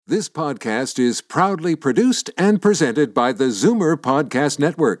This podcast is proudly produced and presented by the Zoomer Podcast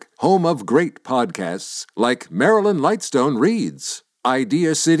Network, home of great podcasts like Marilyn Lightstone Reads,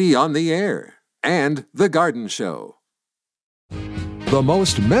 Idea City on the Air, and The Garden Show. The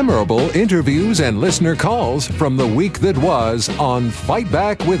most memorable interviews and listener calls from the week that was on Fight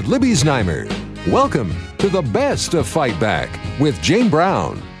Back with Libby Znaimer. Welcome to the best of Fight Back with Jane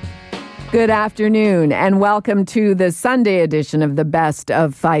Brown. Good afternoon, and welcome to the Sunday edition of the Best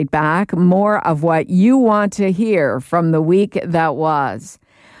of Fight Back. More of what you want to hear from the week that was.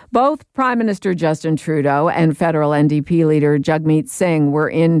 Both Prime Minister Justin Trudeau and federal NDP leader Jagmeet Singh were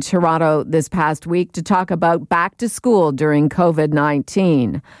in Toronto this past week to talk about back to school during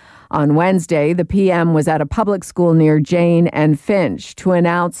COVID-19. On Wednesday, the PM was at a public school near Jane and Finch to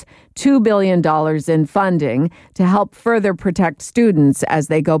announce $2 billion in funding to help further protect students as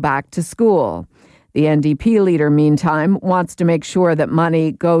they go back to school. The NDP leader, meantime, wants to make sure that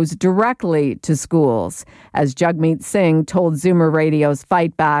money goes directly to schools, as Jagmeet Singh told Zoomer Radio's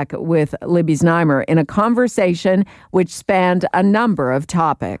Fight Back with Libby Znaimer in a conversation which spanned a number of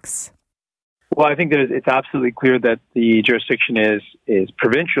topics. Well, I think it's absolutely clear that the jurisdiction is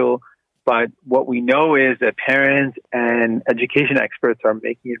provincial, but what we know is that parents and education experts are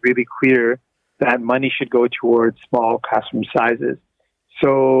making it really clear that money should go towards small classroom sizes.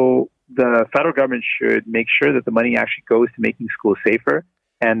 So the federal government should make sure that the money actually goes to making schools safer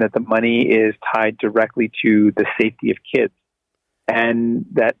and that the money is tied directly to the safety of kids, and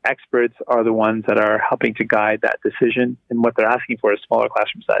that experts are the ones that are helping to guide that decision, and what they're asking for is smaller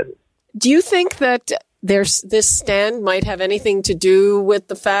classroom sizes. Do you think that this stand might have anything to do with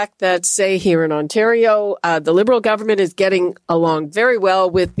the fact that, say, here in Ontario, the Liberal government is getting along very well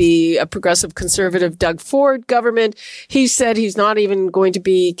with the progressive Conservative Doug Ford government? He said he's not even going to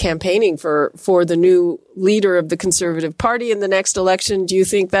be campaigning for the new leader of the Conservative Party in the next election. Do you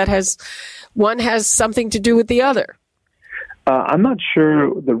think that one has something to do with the other? I'm not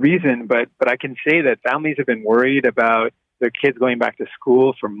sure the reason, but I can say that families have been worried about their kids going back to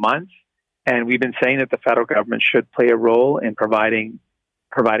school for months. And we've been saying that the federal government should play a role in providing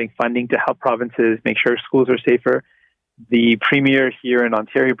funding to help provinces make sure schools are safer. The Premier here in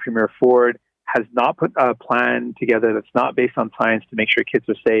Ontario, Premier Ford, has not put a plan together that's not based on science to make sure kids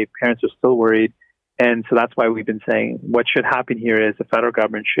are safe. Parents are still worried. And so that's why we've been saying what should happen here is the federal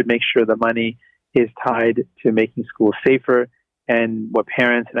government should make sure the money is tied to making schools safer. And what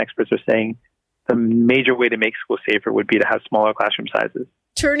parents and experts are saying, the major way to make schools safer would be to have smaller classroom sizes.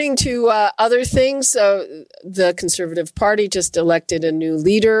 Turning to other things, the Conservative Party just elected a new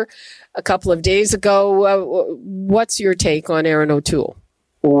leader a couple of days ago. What's your take on Erin O'Toole?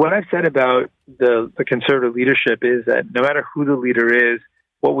 Well, what I've said about the Conservative leadership is that no matter who the leader is,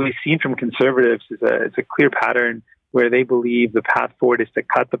 what we've seen from Conservatives is a clear pattern where they believe the path forward is to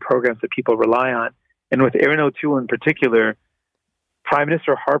cut the programs that people rely on. And with Erin O'Toole in particular, Prime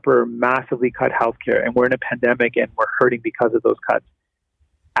Minister Harper massively cut healthcare, and we're in a pandemic and we're hurting because of those cuts.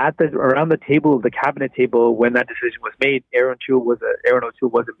 Around the table, the cabinet table, when that decision was made, Erin O'Toole was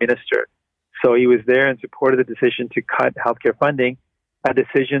a minister. So he was there in support of the decision to cut healthcare funding, a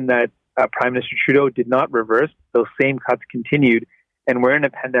decision that Prime Minister Trudeau did not reverse. Those same cuts continued. And we're in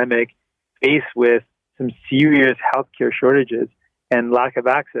a pandemic faced with some serious healthcare shortages and lack of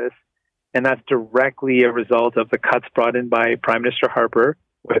access. And that's directly a result of the cuts brought in by Prime Minister Harper,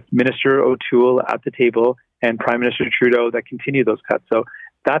 with Minister O'Toole at the table and Prime Minister Trudeau that continue those cuts. So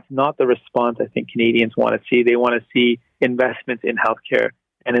that's not the response I think Canadians want to see. They want to see investments in healthcare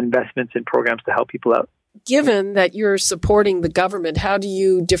and investments in programs to help people out. Given that you're supporting the government, how do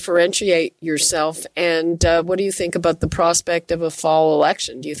you differentiate yourself? And what do you think about the prospect of a fall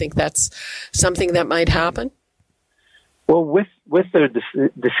election? Do you think that's something that might happen? Well, with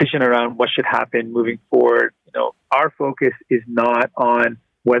the decision around what should happen moving forward, our focus is not on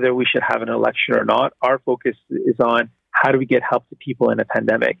whether we should have an election or not. Our focus is on how do we get help to people in a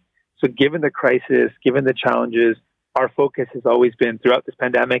pandemic. So given the crisis, given the challenges, our focus has always been throughout this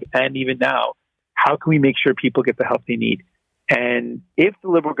pandemic and even now, how can we make sure people get the help they need? And if the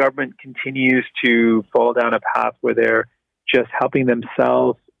Liberal government continues to fall down a path where they're just helping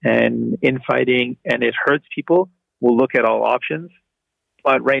themselves and infighting and it hurts people, we'll look at all options.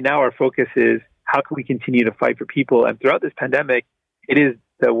 But right now our focus is how can we continue to fight for people? And throughout this pandemic, it is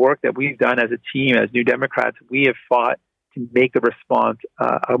the work that we've done as a team, as New Democrats, we have fought to make the response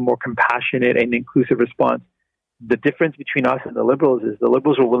a more compassionate and inclusive response. The difference between us and the Liberals is the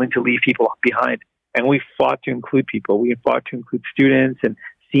Liberals were willing to leave people behind, and we fought to include people. We fought to include students and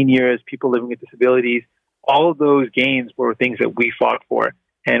seniors, people living with disabilities. All of those gains were things that we fought for,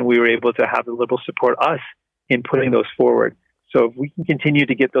 and we were able to have the Liberals support us in putting those forward. So if we can continue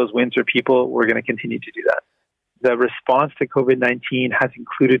to get those wins for people, we're going to continue to do that. The response to COVID-19 has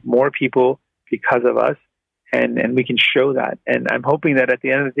included more people because of us, and we can show that. And I'm hoping that at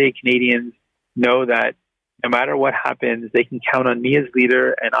the end of the day, Canadians know that no matter what happens, they can count on me as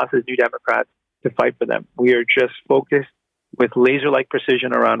leader and us as New Democrats to fight for them. We are just focused with laser-like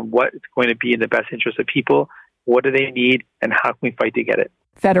precision around what is going to be in the best interest of people, what do they need, and how can we fight to get it.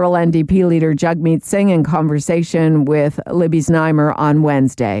 Federal NDP leader Jagmeet Singh in conversation with Libby Znaimer on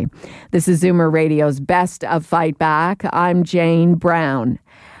Wednesday. This is Zoomer Radio's Best of Fight Back. I'm Jane Brown.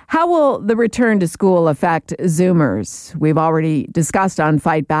 How will the return to school affect Zoomers? We've already discussed on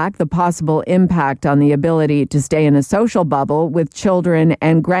Fight Back the possible impact on the ability to stay in a social bubble with children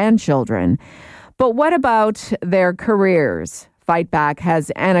and grandchildren. But what about their careers? Fight Back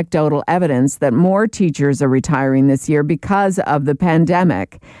has anecdotal evidence that more teachers are retiring this year because of the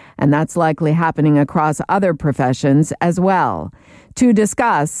pandemic, and that's likely happening across other professions as well. To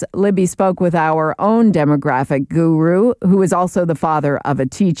discuss, Libby spoke with our own demographic guru, who is also the father of a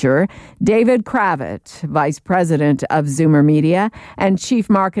teacher, David Kravitz, Vice President of Zoomer Media and Chief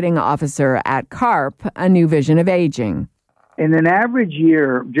Marketing Officer at CARP, A New Vision of Aging. In an average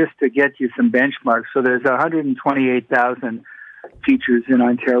year, just to get you some benchmarks, so there's 128,000 teachers in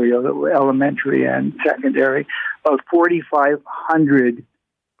Ontario, elementary and secondary. About 4,500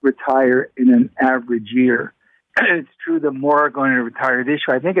 retire in an average year. It's true that more are going to retire this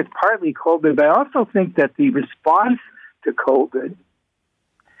year. I think it's partly COVID, but I also think that the response to COVID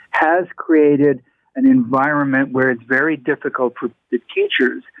has created an environment where it's very difficult for the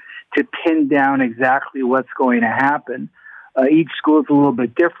teachers to pin down exactly what's going to happen. Each school is a little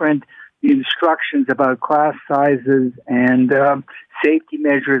bit different. The instructions about class sizes and safety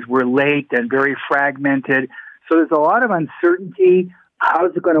measures were late and very fragmented. So there's a lot of uncertainty. How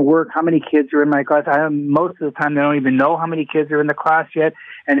is it going to work? How many kids are in my class? Most of the time, they don't even know how many kids are in the class yet.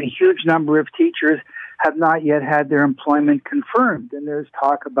 And a huge number of teachers have not yet had their employment confirmed. And there's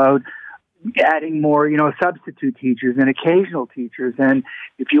talk about adding more, substitute teachers and occasional teachers. And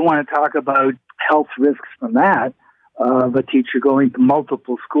if you want to talk about health risks from that, of a teacher going to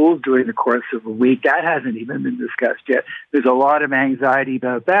multiple schools during the course of a week, that hasn't even been discussed yet. There's a lot of anxiety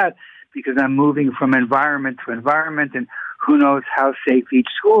about that because I'm moving from environment to environment, and who knows how safe each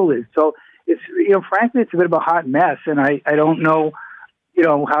school is. So it's, frankly, it's a bit of a hot mess, and I don't know,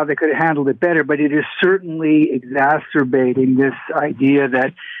 how they could have handled it better, but it is certainly exacerbating this idea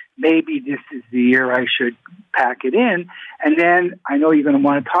that maybe this is the year I should pack it in. And then I know you're going to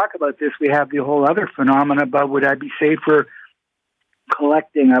want to talk about this. We have the whole other phenomena about would I be safer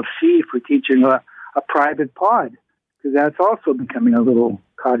collecting a fee for teaching a private pod? Because that's also becoming a little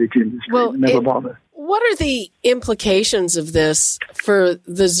cottage industry in the middle of all this. What are the implications of this for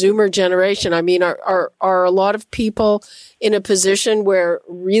the Zoomer generation? I mean, are a lot of people in a position where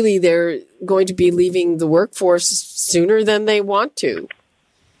really they're going to be leaving the workforce sooner than they want to?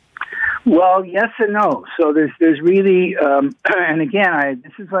 Well, yes and no. So there's really, and again,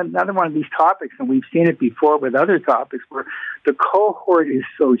 this is another one of these topics, and we've seen it before with other topics, where the cohort is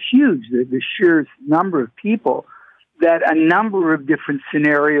so huge, the sheer number of people, that a number of different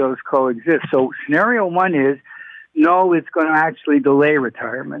scenarios coexist. So scenario one is, no, it's going to actually delay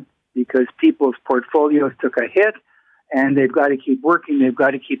retirement because people's portfolios took a hit, and they've got to keep working, they've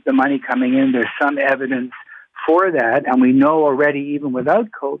got to keep the money coming in. There's some evidence for that, and we know already, even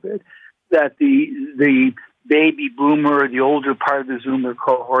without COVID, that the baby boomer, the older part of the Zoomer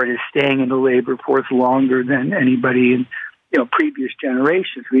cohort, is staying in the labor force longer than anybody in previous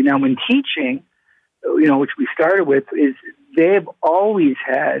generations. We know in teaching, which we started with, is they've always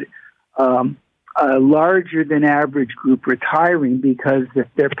had a larger than average group retiring because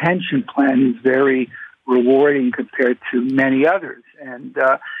their pension plan is very rewarding compared to many others, and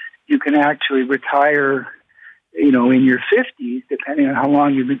you can actually retire in your 50s, depending on how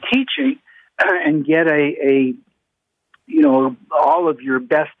long you've been teaching, and get all of your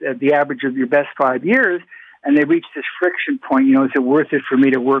best, the average of your best 5 years, and they reach this friction point. Is it worth it for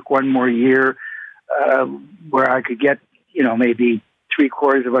me to work one more year where I could get, maybe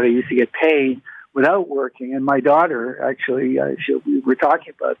 3/4 of what I used to get paid without working? And my daughter, actually, we were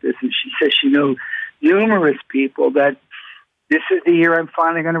talking about this, and she says she knew numerous people that this is the year I'm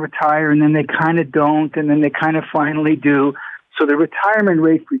finally going to retire, and then they kind of don't, and then they kind of finally do. So the retirement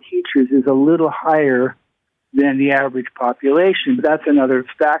rate for teachers is a little higher than the average population, but that's another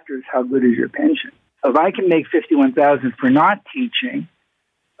factor, is how good is your pension. So if I can make $51,000 for not teaching,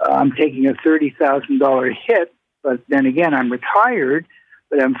 I'm taking a $30,000 hit, but then again, I'm retired,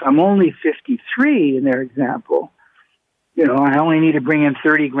 but if I'm only 53 in their example, I only need to bring in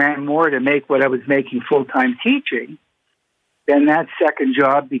 $30,000 more to make what I was making full-time teaching. then that second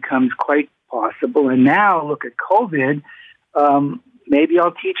job becomes quite possible. And now look at COVID. Maybe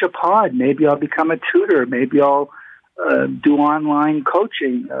I'll teach a pod. Maybe I'll become a tutor. Maybe I'll do online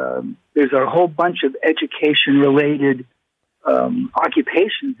coaching. There's a whole bunch of education-related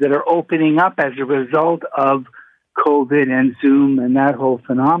occupations that are opening up as a result of COVID and Zoom and that whole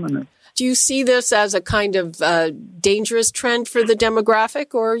phenomenon. Do you see this as a kind of dangerous trend for the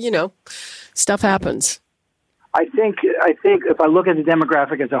demographic, or, stuff happens? I think if I look at the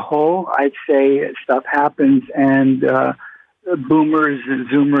demographic as a whole, I'd say stuff happens, and boomers and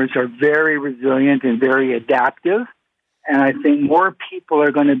Zoomers are very resilient and very adaptive. And I think more people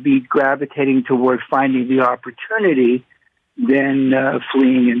are going to be gravitating toward finding the opportunity than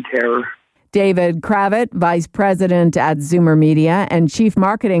fleeing in terror. David Kravitz, Vice President at Zoomer Media and Chief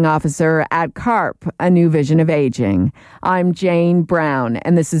Marketing Officer at CARP, A New Vision of Aging. I'm Jane Brown,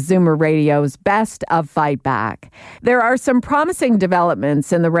 and this is Zoomer Radio's Best of Fight Back. There are some promising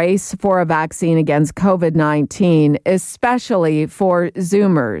developments in the race for a vaccine against COVID-19, especially for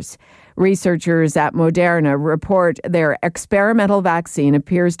Zoomers. Researchers at Moderna report their experimental vaccine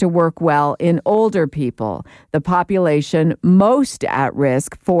appears to work well in older people, the population most at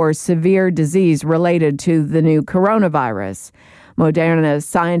risk for severe disease related to the new coronavirus. Moderna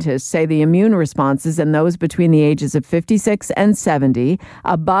scientists say the immune responses in those between the ages of 56 and 70,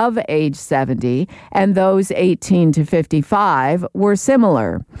 above age 70, and those 18 to 55 were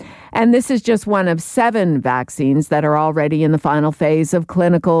similar. And this is just one of 7 vaccines that are already in the final phase of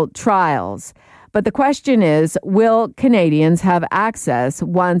clinical trials. But the question is, will Canadians have access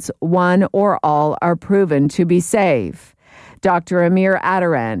once one or all are proven to be safe? Dr. Amir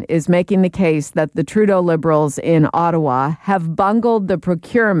Attaran is making the case that the Trudeau Liberals in Ottawa have bungled the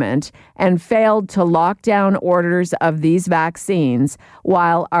procurement and failed to lock down orders of these vaccines,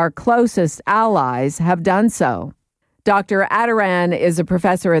 while our closest allies have done so. Dr. Attaran is a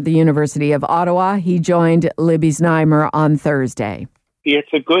professor at the University of Ottawa. He joined Libby Znaimer on Thursday.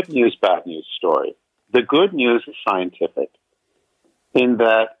 It's a good news, bad news story. The good news is scientific, in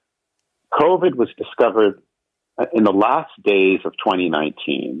that COVID was discovered in the last days of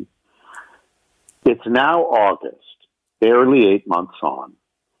 2019. It's now August, barely 8 months on,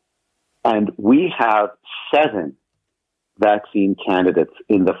 and we have 7 vaccine candidates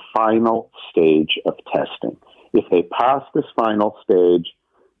in the final stage of testing. If they pass this final stage,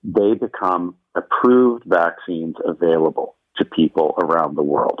 they become approved vaccines available to people around the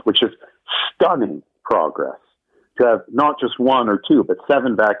world, which is stunning progress to have not just 1 or 2, but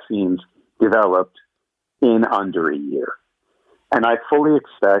 7 vaccines developed in under a year. And I fully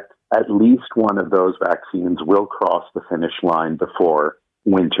expect at least one of those vaccines will cross the finish line before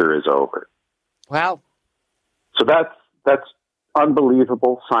winter is over. Wow. So that's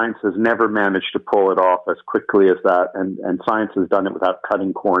unbelievable. Science has never managed to pull it off as quickly as that, and science has done it without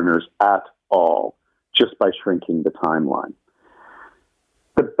cutting corners at all, just by shrinking the timeline.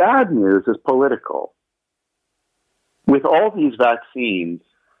 The bad news is political. With all these vaccines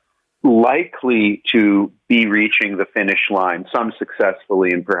likely to be reaching the finish line, some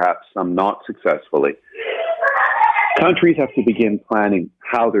successfully and perhaps some not successfully, countries have to begin planning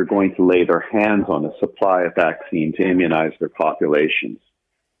how they're going to lay their hands on a supply of vaccine to immunize their populations.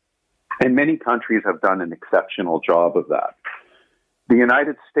 And many countries have done an exceptional job of that. The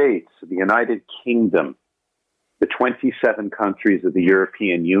United States, the United Kingdom, the 27 countries of the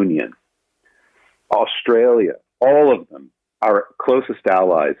European Union, Australia, all of them, our closest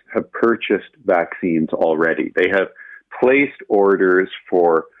allies, have purchased vaccines already. They have placed orders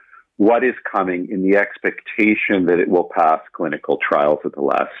for what is coming in the expectation that it will pass clinical trials at the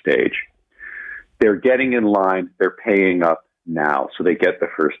last stage. They're getting in line, they're paying up now, so they get the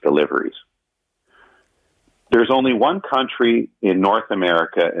first deliveries. There's only one country in North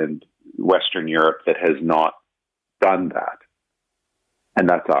America and Western Europe that has not done that, and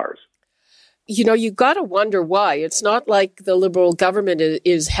that's ours. You got to wonder why. It's not like the Liberal government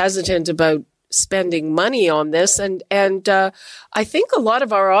is hesitant about spending money on this. And I think a lot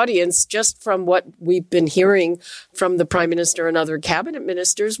of our audience, just from what we've been hearing from the Prime Minister and other cabinet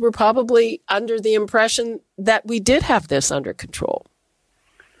ministers, were probably under the impression that we did have this under control.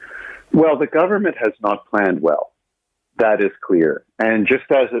 Well, the government has not planned well. That is clear. And just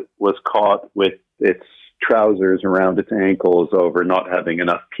as it was caught with its trousers around its ankles over not having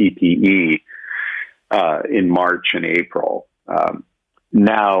enough PPE in March and April,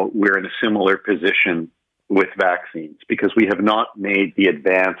 now we're in a similar position with vaccines because we have not made the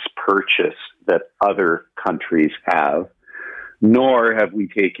advance purchase that other countries have, nor have we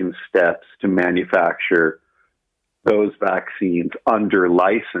taken steps to manufacture those vaccines under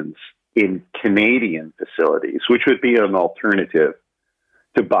license in Canadian facilities, which would be an alternative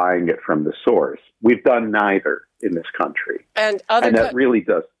to buying it from the source. We've done neither in this country. And that really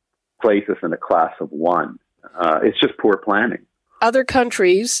does place us in a class of one. It's just poor planning. Other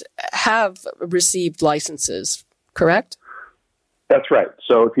countries have received licenses, correct? That's right.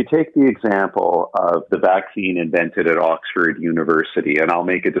 So if you take the example of the vaccine invented at Oxford University, and I'll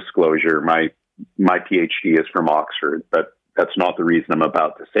make a disclosure, my PhD is from Oxford, but that's not the reason I'm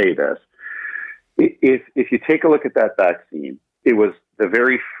about to say this. If you take a look at that vaccine, it was the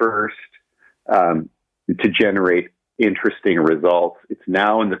very first to generate interesting results. It's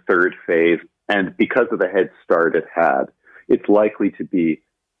now in the third phase, and because of the head start it had, it's likely to be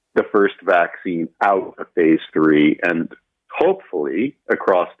the first vaccine out of phase 3 and hopefully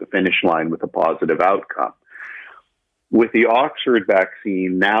across the finish line with a positive outcome. With the Oxford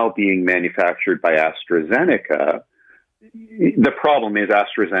vaccine now being manufactured by AstraZeneca, the problem is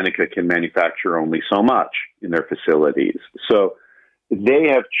AstraZeneca can manufacture only so much in their facilities. So they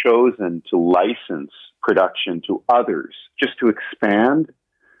have chosen to license production to others just to expand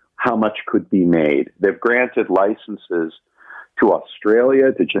how much could be made. They've granted licenses to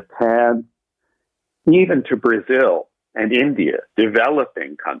Australia, to Japan, even to Brazil and India,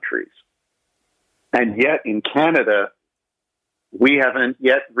 developing countries. And yet in Canada, we haven't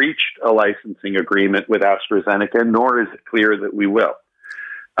yet reached a licensing agreement with AstraZeneca, nor is it clear that we will.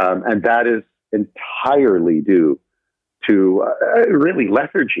 And that is entirely due to really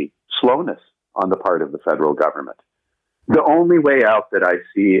lethargy, slowness on the part of the federal government. The only way out that I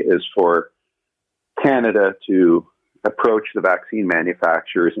see is for Canada to approach the vaccine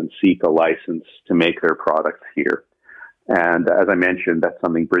manufacturers and seek a license to make their products here. And as I mentioned, that's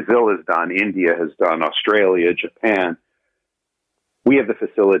something Brazil has done, India has done, Australia, Japan. We have the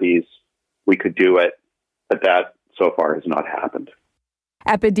facilities, we could do it, but that so far has not happened.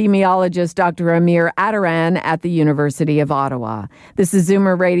 Epidemiologist Dr. Amir Attaran at the University of Ottawa. This is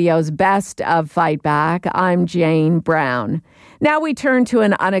Zoomer Radio's Best of Fight Back. I'm Jane Brown. Now we turn to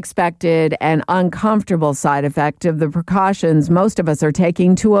an unexpected and uncomfortable side effect of the precautions most of us are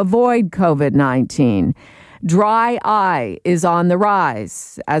taking to avoid COVID-19. Dry eye is on the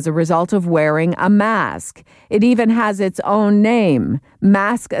rise as a result of wearing a mask. It even has its own name,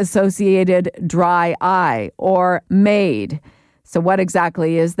 mask-associated dry eye, or MAID. So what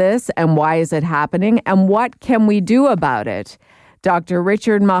exactly is this, and why is it happening, and what can we do about it? Dr.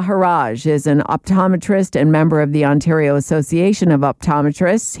 Richard Maharaj is an optometrist and member of the Ontario Association of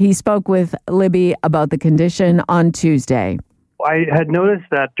Optometrists. He spoke with Libby about the condition on Tuesday. I had noticed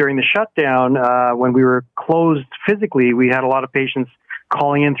that during the shutdown, when we were closed physically, we had a lot of patients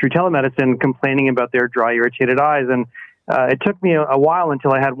calling in through telemedicine complaining about their dry, irritated eyes. And it took me a while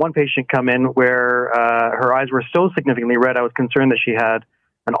until I had one patient come in where her eyes were so significantly red, I was concerned that she had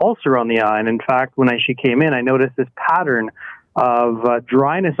an ulcer on the eye. And in fact, when she came in, I noticed this pattern of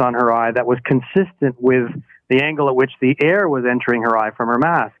dryness on her eye that was consistent with the angle at which the air was entering her eye from her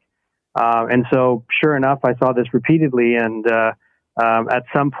mask. And so, sure enough, I saw this repeatedly. And at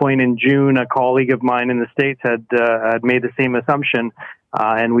some point in June, a colleague of mine in the States had made the same assumption.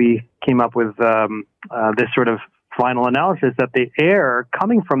 And we came up with this sort of final analysis that the air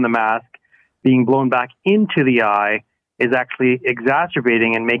coming from the mask being blown back into the eye is actually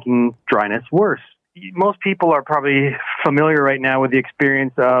exacerbating and making dryness worse. Most people are probably familiar right now with the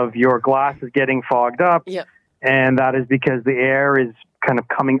experience of your glasses getting fogged up. Yep. And that is because the air is kind of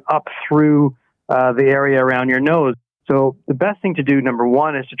coming up through the area around your nose. So the best thing to do, number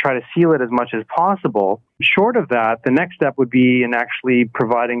one, is to try to seal it as much as possible. Short of that, the next step would be in actually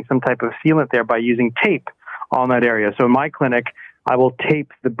providing some type of sealant there by using tape on that area. So in my clinic, I will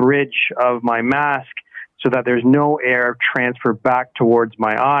tape the bridge of my mask so that there's no air transfer back towards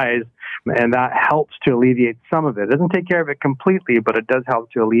my eyes, and that helps to alleviate some of it. It doesn't take care of it completely, but it does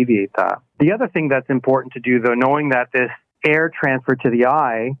help to alleviate that. The other thing that's important to do, though, knowing that this air transfer to the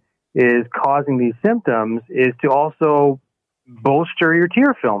eye is causing these symptoms, is to also bolster your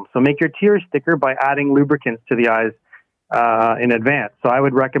tear film. So make your tears thicker by adding lubricants to the eyes in advance. So I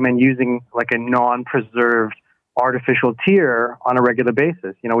would recommend using like a non-preserved artificial tear on a regular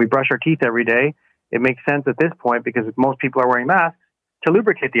basis. You know, we brush our teeth every day. It makes sense at this point, because most people are wearing masks, to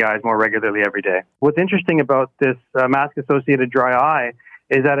lubricate the eyes more regularly every day. What's interesting about this mask-associated dry eye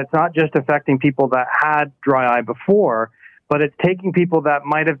is that it's not just affecting people that had dry eye before, but it's taking people that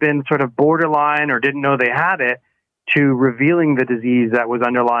might have been sort of borderline or didn't know they had it to revealing the disease that was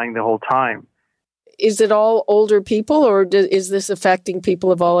underlying the whole time. Is it all older people, or is this affecting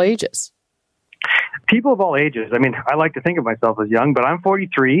people of all ages? People of all ages. I mean, I like to think of myself as young, but I'm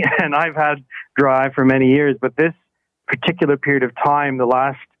 43 and I've had dry eye for many years. But this particular period of time, the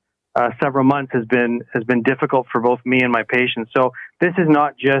last several months has been difficult for both me and my patients. So this is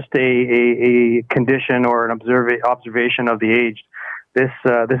not just a condition or an observation of the aged. This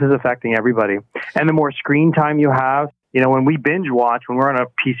is affecting everybody. And the more screen time you have, when we binge watch, when we're on a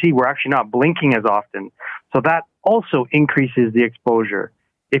PC, we're actually not blinking as often. So that also increases the exposure.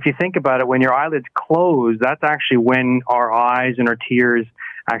 If you think about it, when your eyelids close, that's actually when our eyes and our tears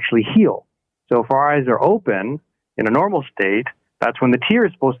actually heal. So if our eyes are open in a normal state, that's when the tear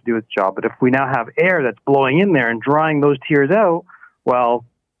is supposed to do its job. But if we now have air that's blowing in there and drying those tears out, well,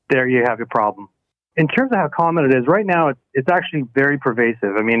 there you have your problem. In terms of how common it is, right now it's actually very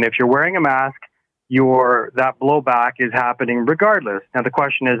pervasive. I mean, if you're wearing a mask, that blowback is happening regardless. Now, the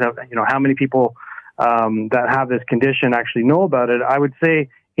question is, how many people that have this condition actually know about it? I would say,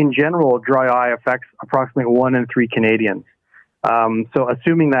 in general, dry eye affects approximately 1 in 3 Canadians. So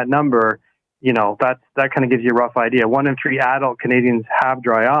assuming that number, that kind of gives you a rough idea. 1 in 3 adult Canadians have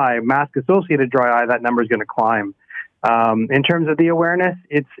dry eye. Mask-associated dry eye, that number is going to climb. In terms of the awareness,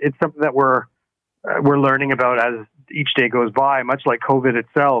 it's something that we're learning about as each day goes by. Much like COVID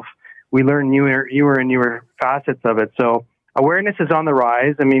itself, we learn newer and newer facets of it. So awareness is on the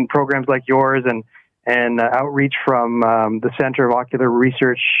rise. I mean, programs like yours and outreach from the Center of Ocular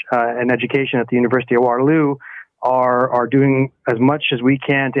Research and Education at the University of Waterloo are doing as much as we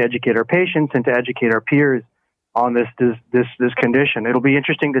can to educate our patients and to educate our peers on this condition. It'll be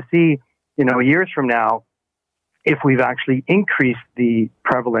interesting to see, years from now, if we've actually increased the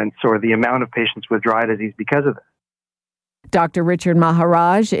prevalence or the amount of patients with dry eye disease because of it. Dr. Richard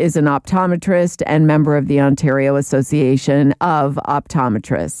Maharaj is an optometrist and member of the Ontario Association of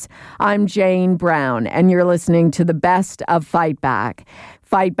Optometrists. I'm Jane Brown, and you're listening to the best of Fight Back.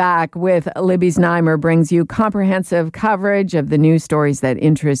 Fight Back with Libby Znaimer brings you comprehensive coverage of the news stories that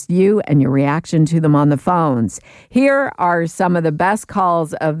interest you and your reaction to them on the phones. Here are some of the best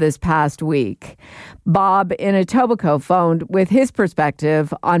calls of this past week. Bob in Etobicoke phoned with his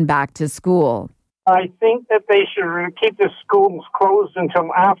perspective on back to school. I think that they should keep the schools closed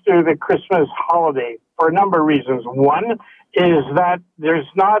until after the Christmas holiday for a number of reasons. One is that there's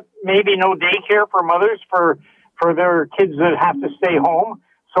maybe no daycare for mothers for their kids that have to stay home.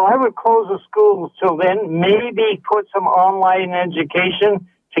 So I would close the schools till then, maybe put some online education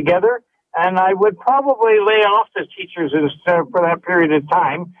together, and I would probably lay off the teachers for that period of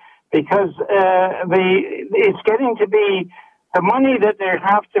time because it's getting to be the money that they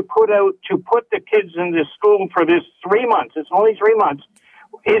have to put out to put the kids into school for this 3 months. It's only 3 months.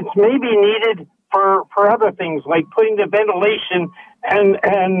 It's maybe needed for other things like putting the ventilation and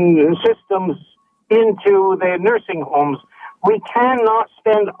systems into the nursing homes. We cannot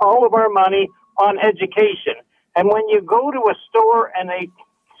spend all of our money on education. And when you go to a store and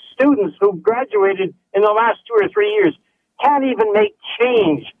students who graduated in the last 2 or 3 years can't even make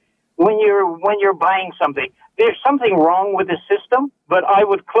change when you're buying something. There's something wrong with the system, but I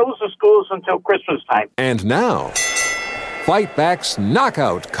would close the schools until Christmas time. And now, Fight Back's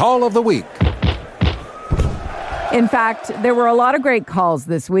Knockout Call of the Week. In fact, there were a lot of great calls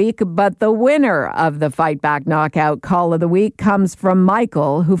this week, but the winner of the Fight Back Knockout Call of the Week comes from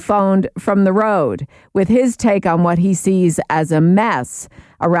Michael, who phoned from the road with his take on what he sees as a mess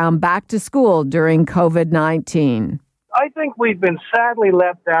around back to school during COVID-19. I think we've been sadly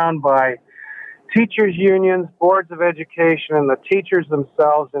let down by teachers' unions, boards of education, and the teachers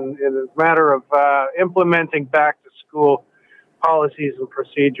themselves in the matter of implementing back-to-school policies and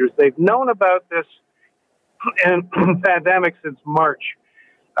procedures. They've known about this pandemic since March.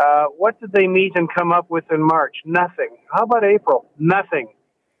 What did they meet and come up with in March? Nothing. How about April? Nothing.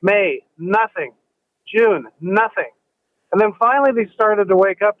 May? Nothing. June? Nothing. And then finally they started to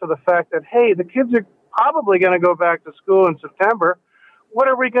wake up to the fact that, hey, the kids are probably going to go back to school in September. What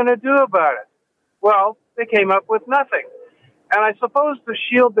are we going to do about it? Well, they came up with nothing. And I suppose to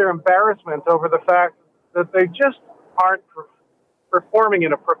shield their embarrassment over the fact that they just aren't performing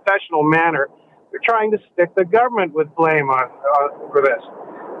in a professional manner, they're trying to stick the government with blame for this.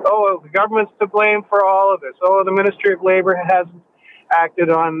 Oh, the government's to blame for all of this. Oh, the Ministry of Labor hasn't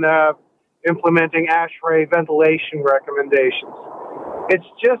acted on implementing ASHRAE ventilation recommendations. It's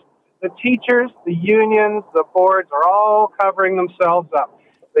just the teachers, the unions, the boards are all covering themselves up.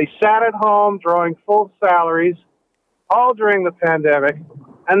 They sat at home drawing full salaries all during the pandemic,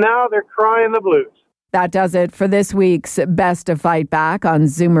 and now they're crying the blues. That does it for this week's Best of Fight Back on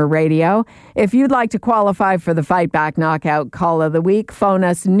Zoomer Radio. If you'd like to qualify for the Fight Back Knockout Call of the Week, phone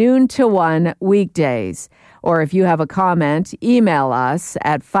us noon to 1 weekdays. Or if you have a comment, email us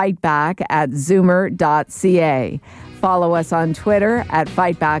at fightback@zoomer.ca. Follow us on Twitter at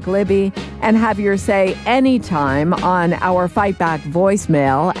FightbackLibby and have your say anytime on our Fight Back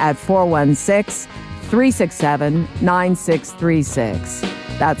voicemail at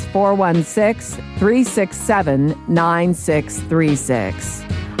 416-367-9636. That's 416-367-9636.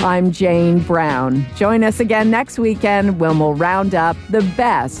 I'm Jane Brown. Join us again next weekend when we'll round up the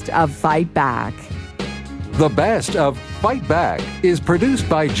best of Fight Back. The Best of Fight Back is produced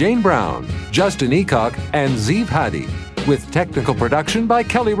by Jane Brown, Justin Eacock, and Zeev Hadi, with technical production by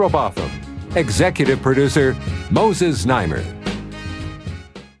Kelly Robotham. Executive producer, Moses Znaimer.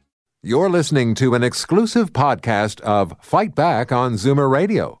 You're listening to an exclusive podcast of Fight Back on Zoomer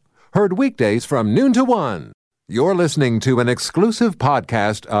Radio, heard weekdays from noon to 1. You're listening to an exclusive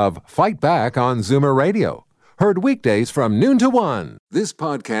podcast of Fight Back on Zoomer Radio, heard weekdays from noon to 1. This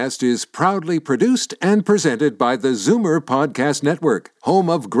podcast is proudly produced and presented by the Zoomer Podcast Network, home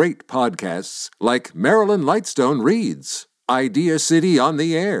of great podcasts like Marilyn Lightstone Reads, Idea City on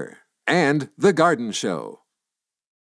the Air, and The Garden Show.